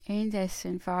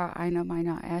Indessen war eine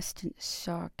meiner ersten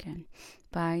Sorgen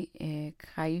bei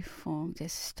Ergreifung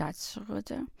des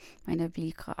Staatsruder meine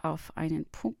Blicke auf einen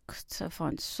Punkt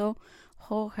von so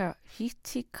hoher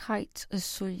Wichtigkeit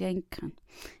zu lenken.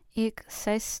 Ich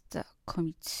setzte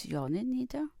Kommissionen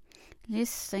nieder,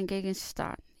 ließ den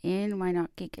Gegenstand in meiner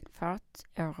Gegenwart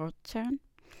erörtern,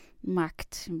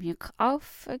 machte mich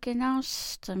auf,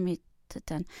 genaueste mit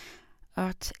den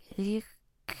örtlichen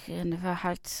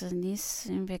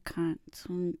Verhaltenissen bekannt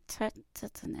und täte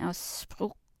den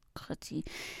Ausbruch, die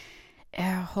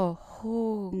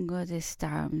Erhöhung des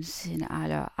Darms in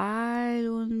aller Eil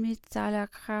und mit aller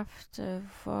Kraft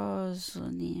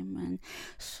vorzunehmen,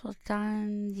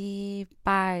 sodann die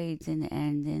beiden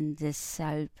Enden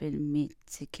desselben mit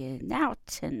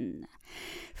genauten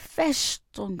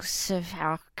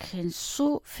Festungswerken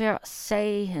zu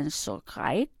versehen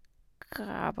sogleich,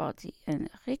 aber die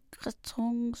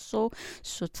Einrichtung so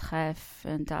zu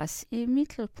treffen, dass im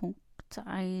Mittelpunkt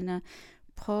eine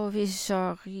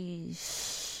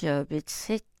provisorische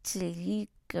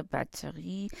betriebliche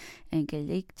Batterie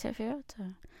angelegt wird.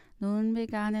 Nun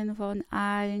begannen von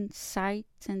allen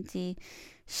Seiten die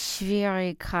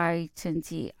Schwierigkeiten,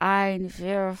 die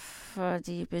Einwürfe,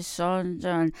 die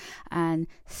besonderen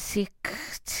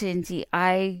Ansichten, die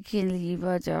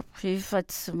Eigenliebe der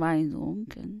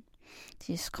Privatmeinungen.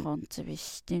 Dies konnte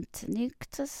bestimmt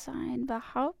nicht sein,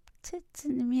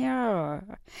 behaupteten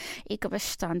mir. Ich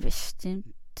bestand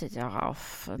bestimmt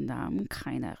darauf, nahm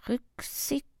keine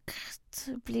Rücksicht,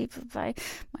 blieb bei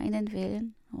meinen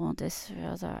Willen und es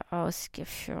wurde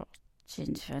ausgeführt.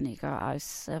 In weniger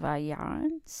als 2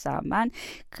 Jahren sah man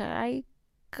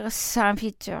gleichsam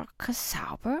wie Türke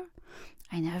sauber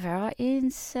eine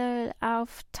Wehrinsel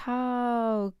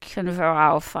auftauchen,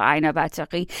 worauf eine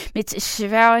Batterie mit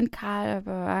schweren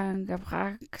Kalibern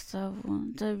angebracht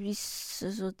wurde. Bis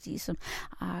zu diesem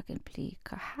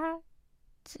Augenblick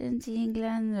hatten die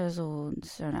Engländer so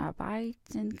zu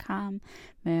arbeiten kam,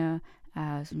 mehr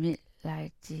als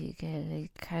mitleidige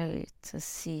Kälte.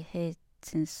 Sie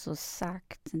hätten, so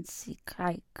sagten sie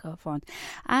gleich von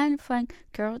Anfang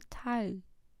geurteilt,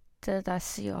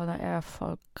 dass sie ohne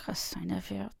Erfolg sein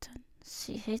würden.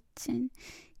 Sie hätten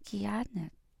geahnt,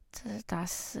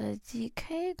 dass die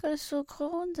Kegel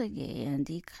zugrunde gehen,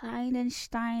 die kleinen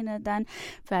Steine dann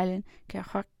Wellen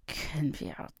gerücken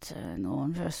werden.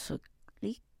 Und was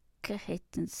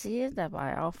hätten sie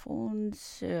dabei auf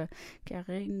uns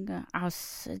geringe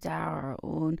Ausdauer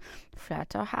und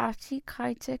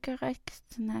Flatterhaftigkeit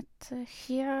gerechnet.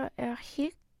 Hier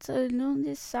erhielt nun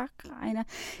die Sache eine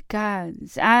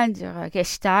ganz andere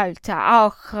Gestalt,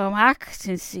 auch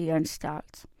machten sie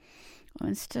Anstalt,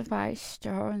 uns dabei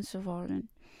stören zu wollen.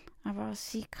 Aber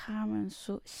sie kamen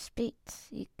so spät.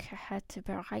 Ich hatte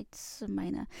bereits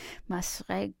meine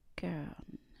Maßregeln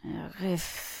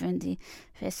ergriffen, die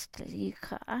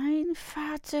festliche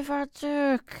Einfahrt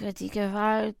verdrückt, die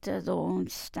Gewalt der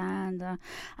Umstände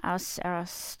aus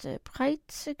erste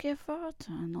Breite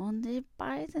geworden und die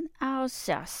beiden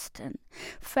äußersten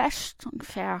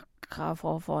Festungswerke,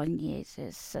 wovon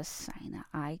jedes seine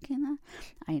eigene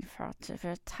Einfahrt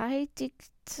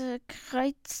verteidigte,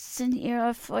 kreuzten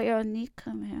ihre Feuer nicht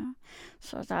mehr,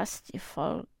 so dass die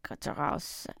Folge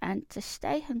daraus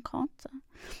entstehen konnte,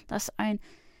 dass ein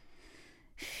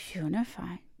schöner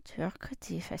Feind Türke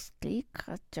die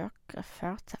festliche Türke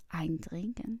Förde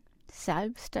eindringen,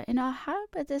 selbst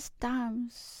innerhalb des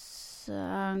Dams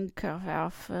Anker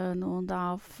werfen und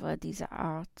auf diese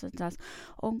Art das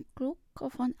Unglück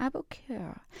von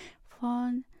Abukir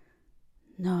von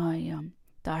neuem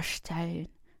darstellen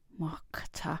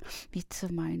mochte.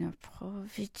 Mit meiner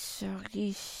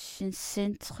provisorischen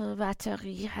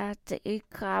Zentralbatterie hatte ich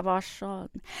aber schon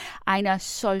einen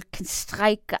solchen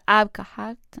Streik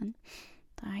abgehalten.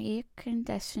 Da ich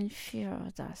indessen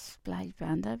für das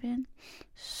Bleibende bin,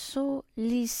 so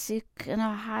ließ ich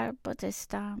innerhalb des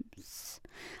Dams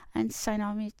an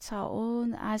seiner Mitte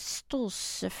und als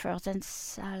Stoß für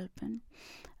denselben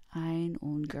ein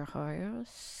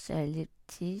ungeheures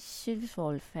elliptisches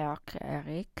Wollwerk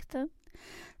erregten,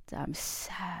 dem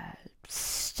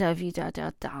selbst wieder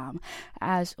der Darm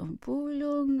als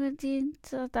Umbuhlung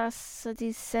diente, das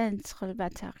die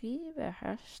Zentralbatterie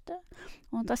beherrschte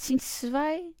und das in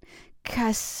 2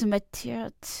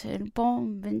 kassettierten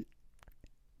Bomben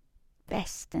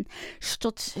besten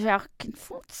Stutzwerken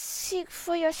 50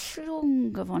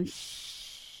 Feuerschlungen von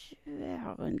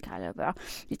schweren Kaliber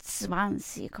mit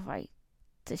 20 weiter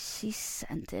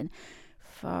schießenden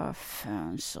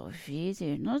Waffen sowie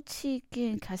die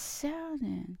nötigen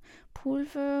Kasernen,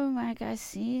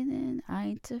 Pulvermagazinen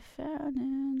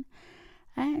einzufernen.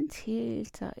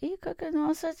 enthielt er. Ike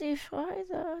genoss die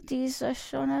Freude, diese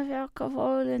schönen Werke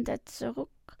wohlend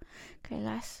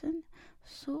zurückgelassen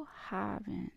zu haben.